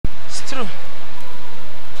True.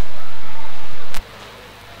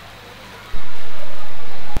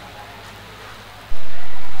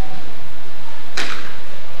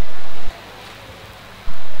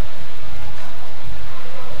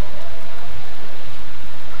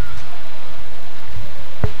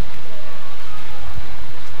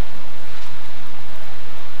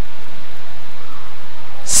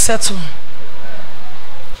 Settle.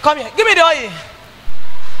 Come here. Give me the oil.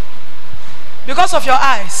 Because of your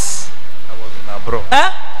eyes. I was in abroad.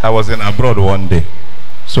 Eh? I was in abroad one day.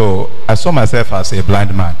 So I saw myself as a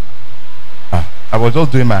blind man. I was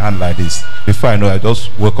just doing my hand like this. Before I know, I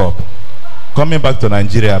just woke up. Coming back to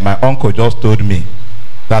Nigeria, my uncle just told me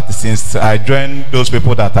that since I joined those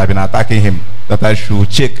people that have been attacking him, that I should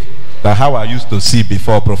check that how I used to see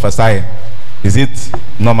before prophesying. Is it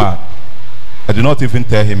normal? I did not even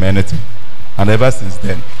tell him anything. And ever since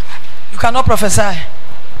then. You cannot prophesy.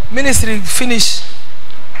 Ministry finish.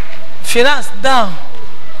 Finance down.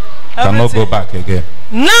 Cannot go back again.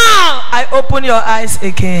 Now I open your eyes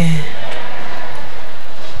again.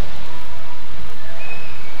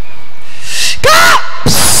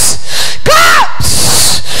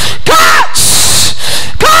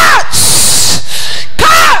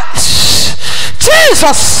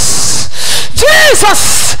 Jesus!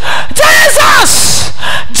 Jesus! Jesus!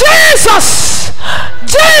 Jesus!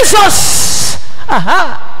 Jesus!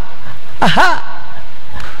 Aha! Aha!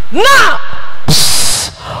 Now!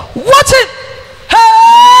 Watch it!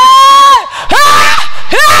 Hey! Hey!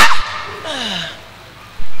 Hey!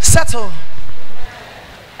 Settle.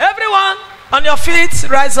 Everyone on your feet,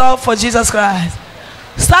 rise up for Jesus Christ.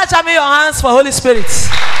 Start jamming your hands for Holy Spirit.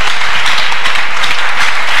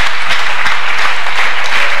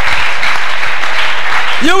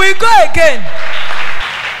 You will go again.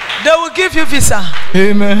 They will give you visa.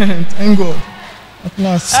 Amen. Thank God. At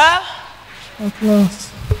last. At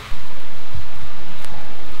last.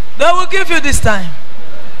 They will give you this time.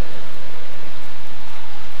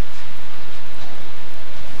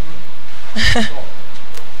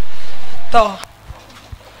 Tall.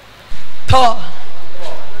 Tall.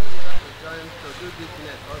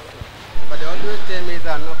 But they always tell me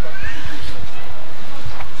that I'm not practicing business.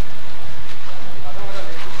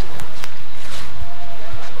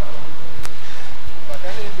 But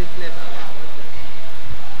any business,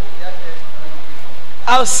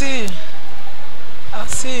 I'll see you. I'll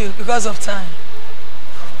see you because of time.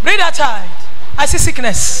 Bring that child. I see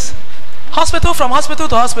sickness. Hospital, from hospital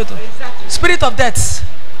to hospital. Spirit of death.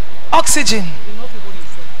 Oxygen.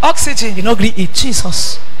 Oxygen. You know, eat.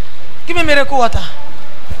 Jesus. Give me miracle water.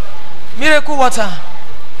 Miracle water.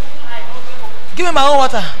 Give me my own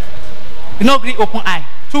water. You know, open eye.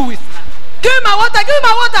 2 weeks. Give me my water. Give me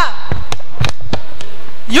my water.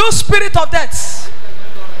 You spirit of death.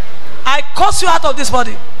 I curse you out of this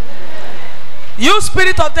body. You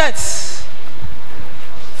spirit of death.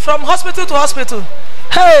 From hospital to hospital.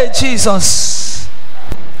 Hey, Jesus.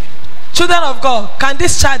 Children of God, can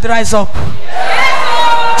this child rise up?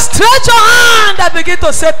 Yes. Stretch your hand and begin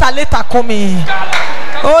to say, Talita Kumi.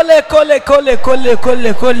 Ole, kole, kole, kole,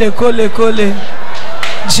 kole, kole, kole, kole.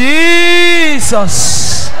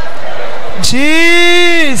 Jesus.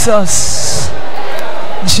 Jesus.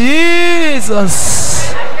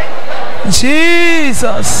 Jesus.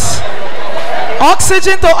 Jesus.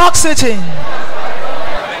 Oxygen to oxygen.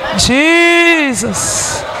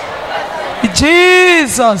 Jesus.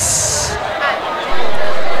 Jesus.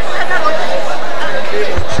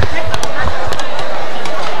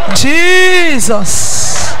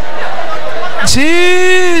 Jesus.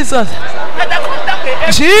 Jesus.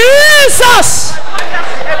 Jesus.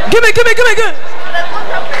 Give me.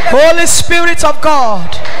 Holy Spirit of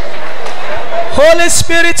God. Holy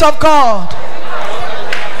Spirit of God.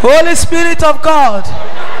 Holy Spirit of God.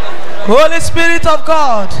 Holy Spirit of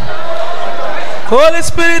God. Holy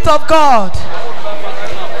Spirit of God.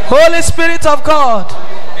 Holy Spirit of God.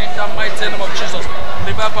 In the mighty name of Jesus.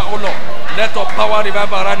 Revive, oh Lord. Let your power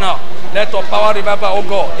revive right now. Let your power revive, oh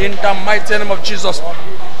God. In the mighty name of Jesus.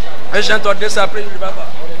 Ancient of this, I pray revive.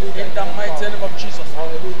 In the mighty name of Jesus.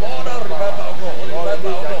 Lord, revive, oh God. Revive,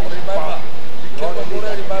 oh God. Revive. The King of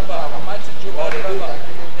glory, revive. Mighty Jehovah, revive.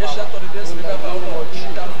 Ancient of this, revive, oh Lord. In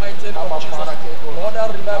the mighty name of Jesus. Lord,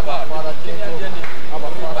 revive. The King and the end.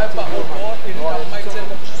 Revive, oh God. In the mighty name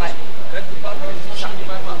of Jesus. Let the power of Jesus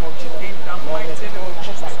revive. In the mighty name of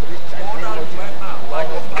Jesus. Lord, revive. By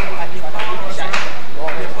the power of the power of the power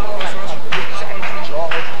of the power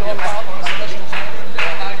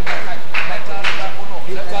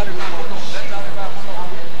of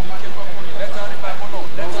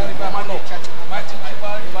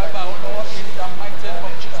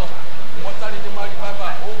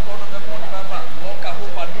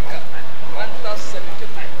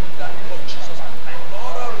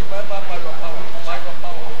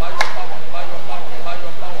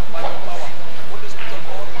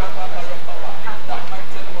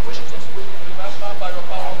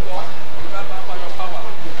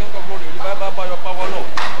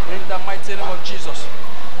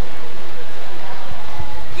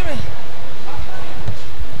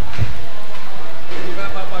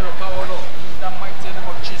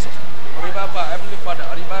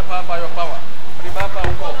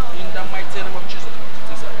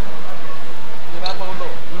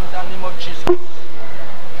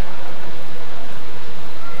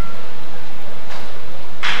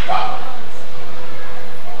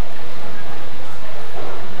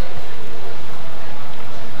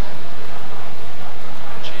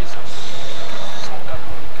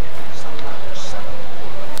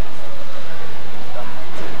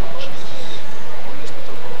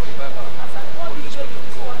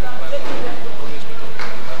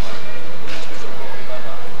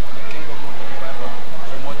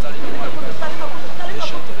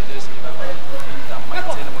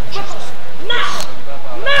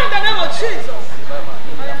Jesus. Revival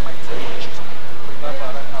in the mighty name of Jesus.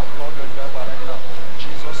 Revival right now. Lord, revival right now.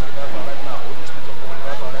 Jesus, revival right now. Holy Spirit of God,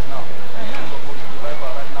 revival right now. King of glory,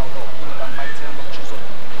 revival right now, Lord. In the mighty name of Jesus.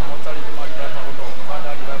 Immortal revival, revival, Lord.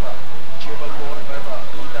 Father, revival. Jehovah, God, revival.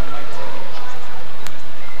 In the mighty name of Jesus.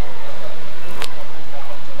 Bring that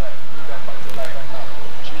back to life. Bring that back to life right now.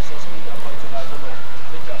 Jesus, bring that back to life, Lord.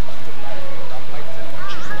 Bring that back to life. In the mighty name of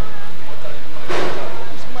Jesus. Immortal revival,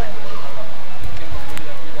 Holy Spirit of God, revival. King of glory,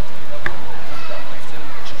 I pray that you revival, Lord. In the mighty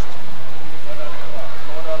name of Jesus. Father, revival.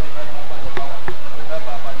 Lord, revival by your power.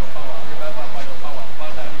 Revival by your power. Revival by your power.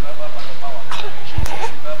 Father, revival by your power. Jesus,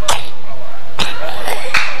 revival by your power. Revival by your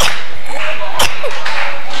power.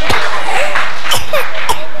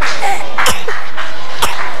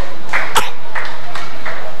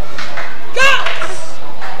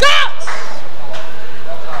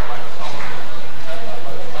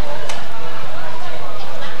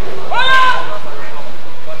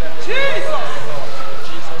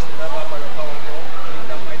 Jesus, revival by your power, Lord. In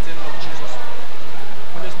the mighty name of Jesus.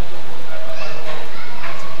 Holy Spirit of God, revival by your power.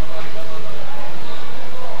 Mighty Jehovah, revival by your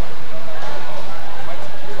power. Mighty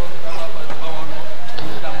Jesus, revival by your power, Lord.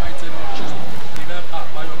 In the mighty name of Jesus. Revival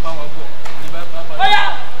by your power, God. Revival by your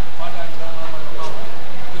power. Father, revival by your power.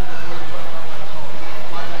 King of glory, revival by your power.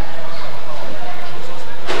 Father, revival by your power. Jesus,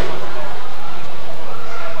 revival by your power. Holy Spirit of God,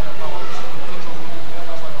 revival by your power. King of glory,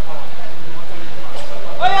 revival by your power. Immortal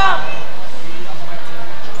revival,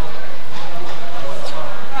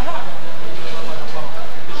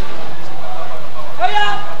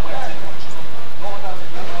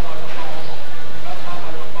 revival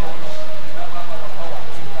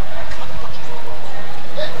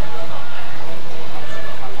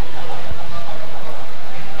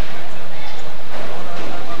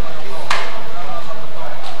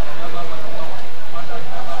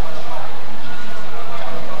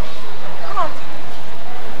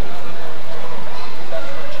by your power.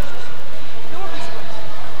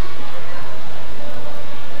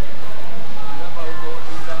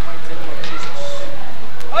 In the mighty name of Jesus.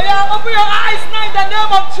 Open your eyes now in the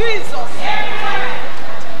name of Jesus.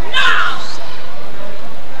 Now.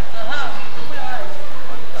 Open your eyes.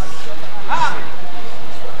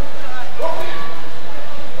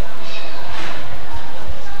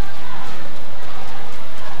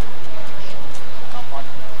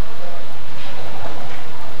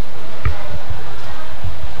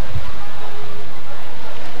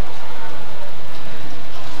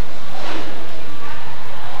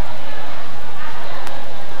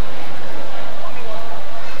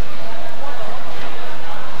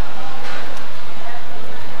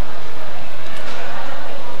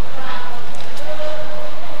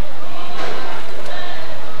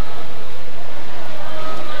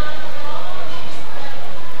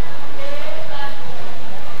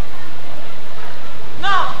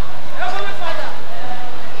 Now, Heavenly Father.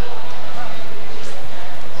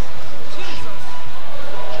 Jesus.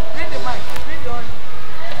 Bring the mic. Bring the oil.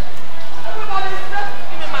 Everybody,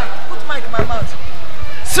 give me mic. Put mic in my mouth.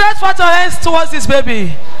 Stretch forth your hands towards this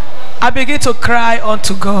baby. I begin to cry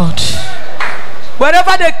unto God.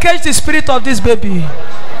 Wherever they cage the spirit of this baby,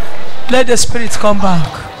 let the spirit come back.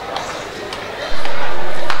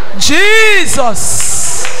 Jesus.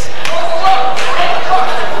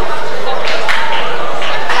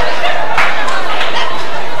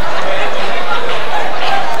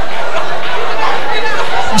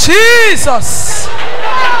 Jesus.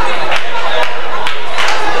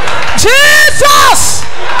 Jesus.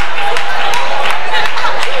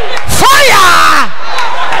 Fire.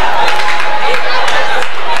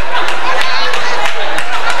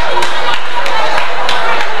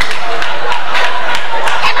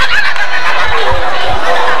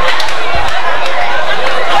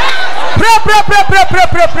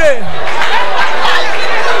 Pray.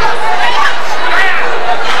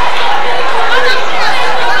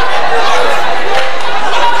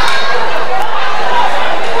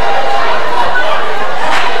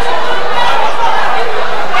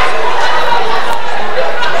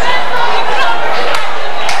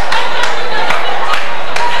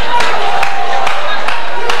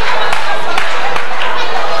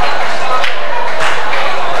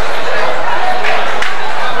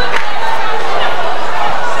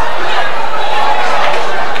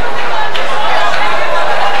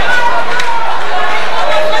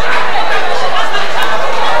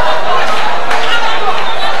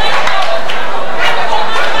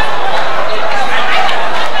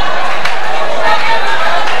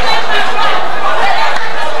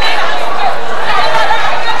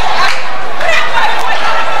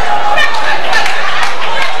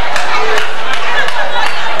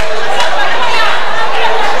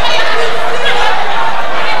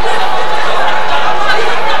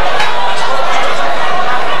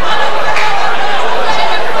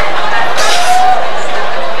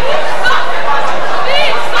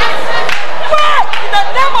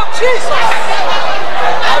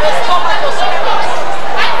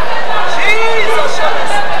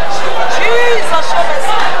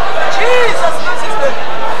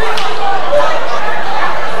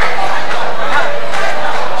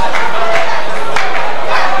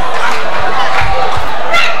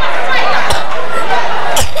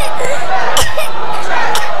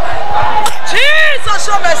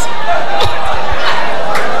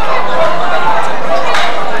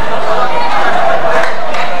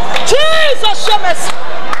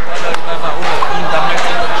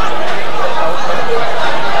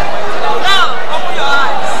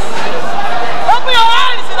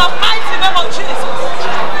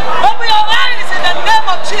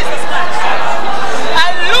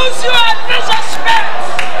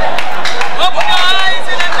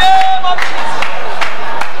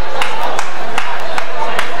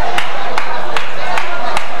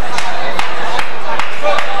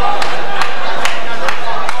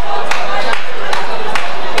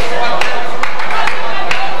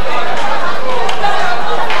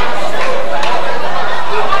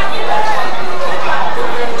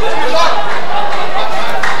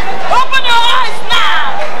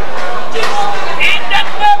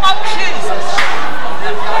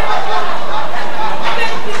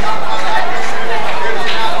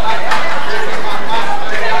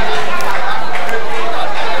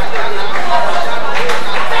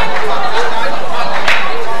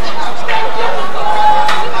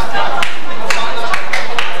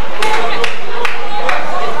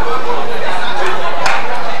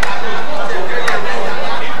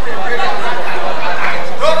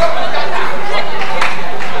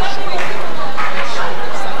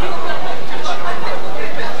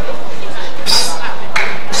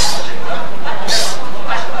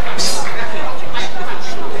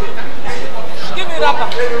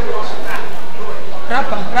 Rapper.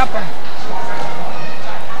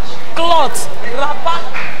 Cloth, rapper.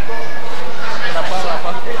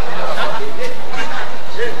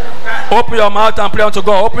 Open your mouth and pray unto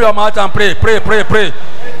God. Open your mouth and pray. Pray.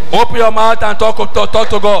 Open your mouth and talk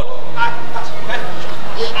to God.